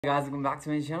Hey guys, welcome back to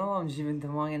my channel. I'm Jeevan,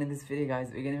 and in this video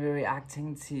guys we're gonna be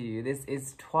reacting to this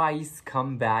is twice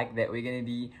comeback that we're gonna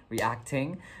be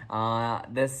reacting.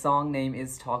 The song name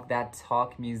is Talk That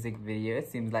Talk music video. It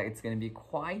seems like it's gonna be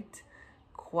quite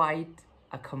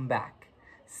a comeback.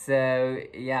 So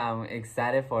yeah, I'm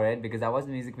excited for it because I watched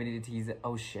the music video teaser.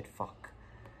 Oh shit, fuck.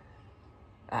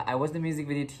 I watched the music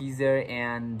video teaser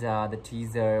and the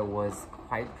teaser was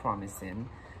quite promising.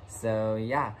 So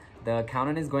yeah, the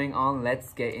countdown is going on.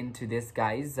 Let's get into this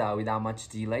guys without much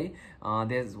delay.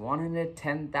 There's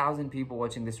 110,000 people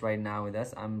watching this right now with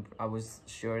us. I was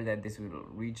sure that this will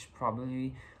reach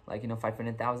probably like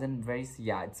 500,000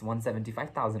 yeah, it's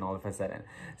 175,000 all of a sudden.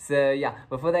 So yeah,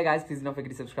 before that guys, please don't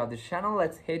forget to subscribe to the channel.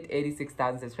 Let's hit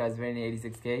 86,000 subscribers. We're in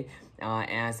 86k,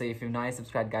 and so if you're not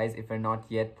subscribed guys, if you're not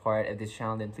yet part of this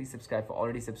channel, then please subscribe. For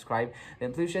already subscribed,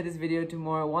 then please share this video to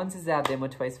more. Once it's out there, more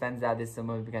twice fans out there, so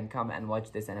more people can come and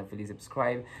watch this and hopefully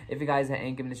subscribe. If you guys have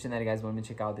any recommendation that you guys want me to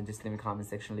check out, then just leave me a comment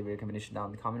section, leave a recommendation down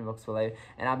in the comment box below,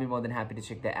 and I'll be more than happy to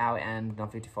check that out. And don't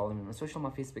forget to follow me on my social, my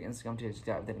Facebook, Instagram,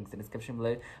 Twitter, the links in the description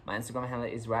below. My Instagram handle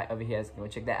is right over here, so go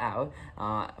check that out.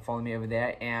 Follow me over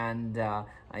there. And yeah,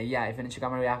 if you want to check out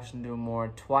my reaction to more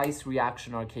twice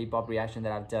reaction or K-pop reaction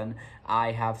that I've done,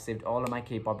 I have saved all of my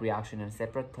K-pop reaction in a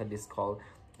separate playlist called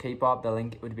K-pop. The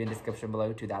link would be in the description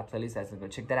below to that playlist, so go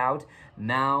check that out.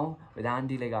 Now without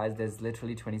delay guys, there's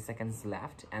literally 20 seconds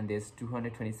left and there's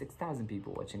 226,000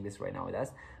 people watching this right now with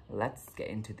us. Let's get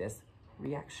into this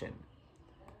reaction.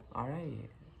 All right,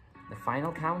 the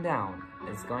final countdown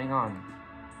is going on.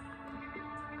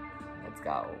 Let's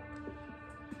go.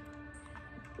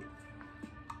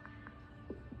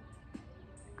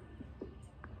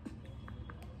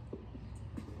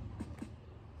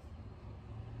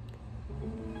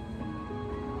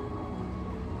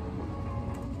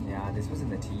 Yeah, this was in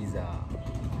the teaser.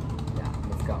 Yeah,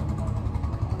 let's go.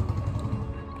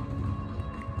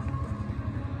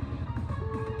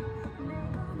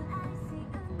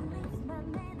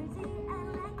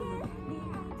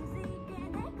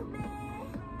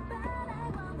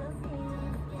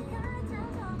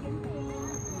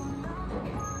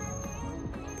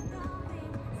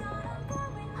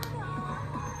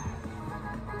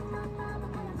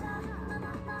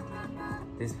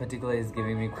 This particular is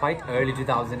giving me quite early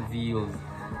 2000 views.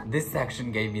 This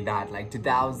section gave me that, like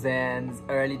 2000s,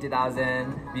 early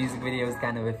 2000 music videos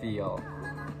kind of a feel.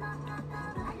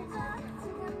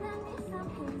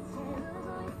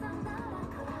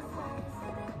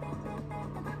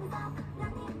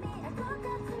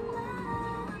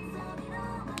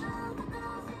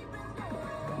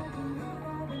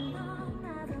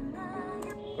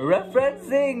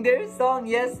 Referencing their song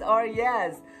Yes or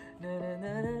Yes. Yes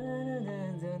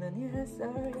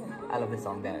or Yes. I love this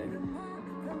song there.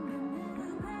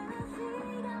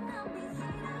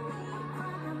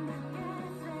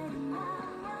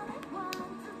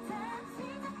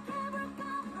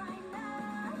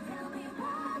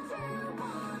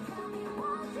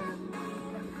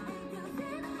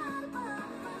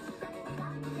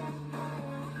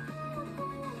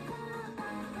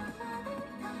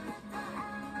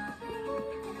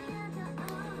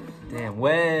 Damn,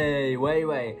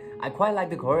 wait. I quite like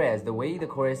the chorus, the way the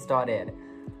chorus started.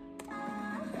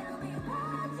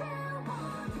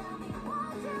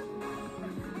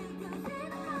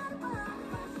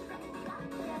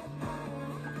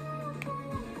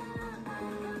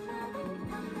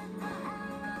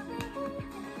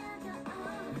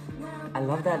 I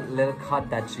love that little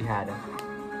cut that she had.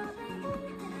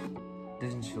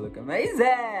 Doesn't she look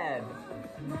amazing?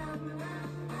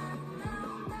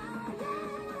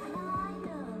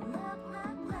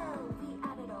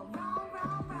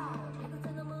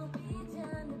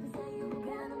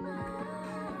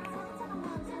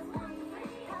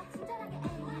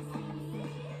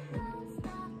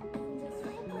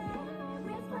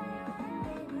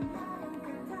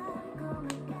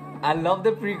 I love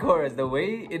the pre-chorus, the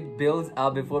way it builds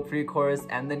up before pre-chorus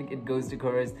and then it goes to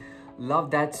chorus.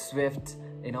 Love that swift,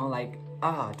 like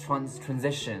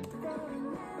transition.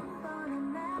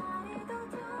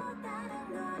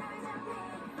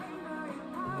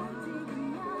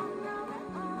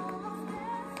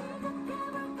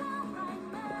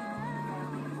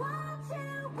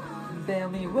 Tell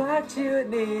me what you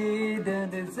need,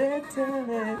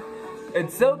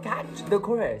 it's so catchy, the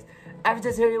chorus. I've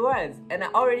just heard it once and I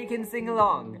already can sing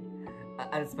along.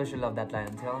 I especially love that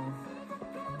line.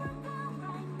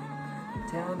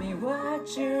 Tell me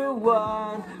what you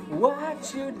want,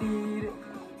 what you need.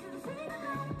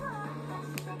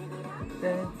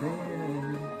 That's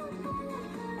it.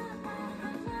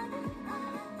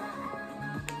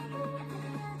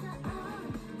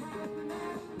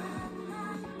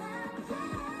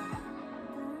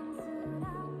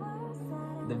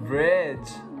 the bridge.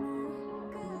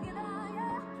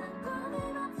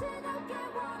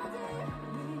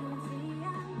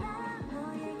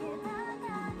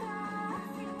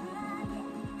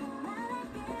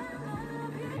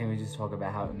 Can we just talk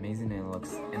about how amazing it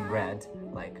looks in red?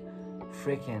 Like,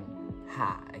 freaking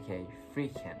ha, okay?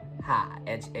 Freaking ha.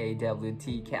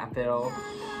 H-A-W-T capital.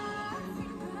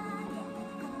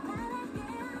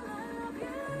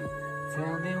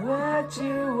 Tell me what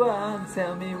you want,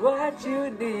 tell me what you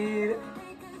need.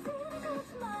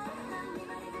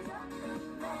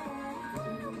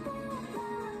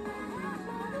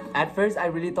 At first, I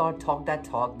really thought "Talk That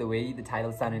Talk," the way the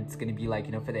title sounded, it's gonna be like,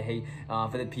 you know, for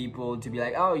the people to be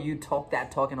like, oh, you talk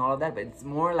that talk and all of that. But it's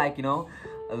more like, you know,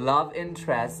 a love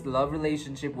interest, love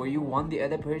relationship where you want the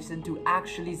other person to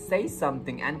actually say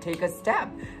something and take a step.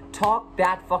 Talk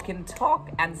that fucking talk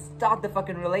and start the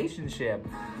fucking relationship.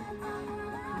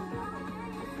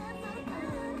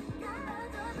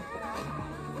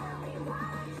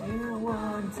 You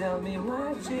want, tell me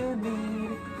what you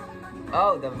need.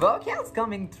 Oh, the vocals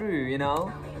coming through, you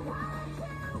know.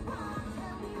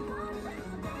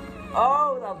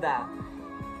 Oh, love that.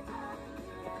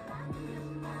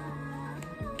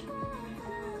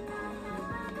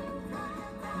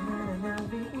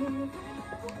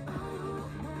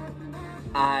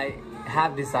 I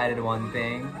have decided one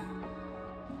thing.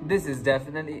 This is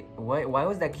definitely why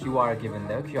was that QR given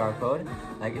there? QR code?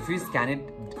 Like, if you scan it,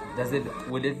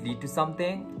 will it lead to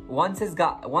something? One says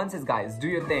guys, do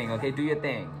your thing, okay? Do your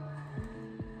thing.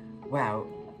 Wow.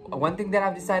 One thing that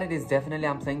I've decided is definitely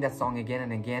I'm playing that song again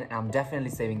and again, and I'm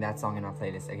definitely saving that song in our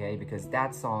playlist, okay? Because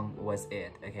that song was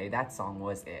it, okay? That song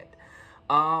was it.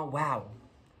 Wow.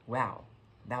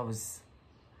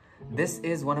 This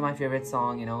is one of my favorite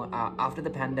songs, you know. After the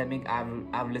pandemic,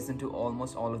 I've listened to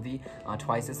almost all of the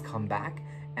Twice's comeback,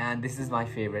 and this is my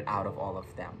favorite out of all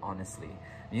of them, honestly.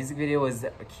 Music video was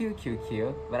cute,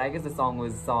 but I guess the song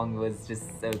was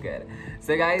just so good.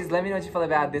 So guys, let me know what you feel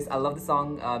about this. I love the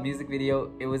song. Music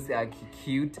video, it was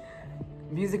cute.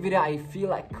 Music video, I feel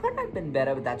like could have been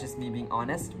better, but that's just me being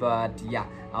honest. But yeah,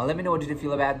 let me know what you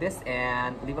feel about this,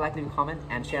 and leave a like, leave a comment,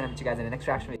 and share, and I'll meet you guys in the next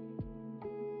reaction video.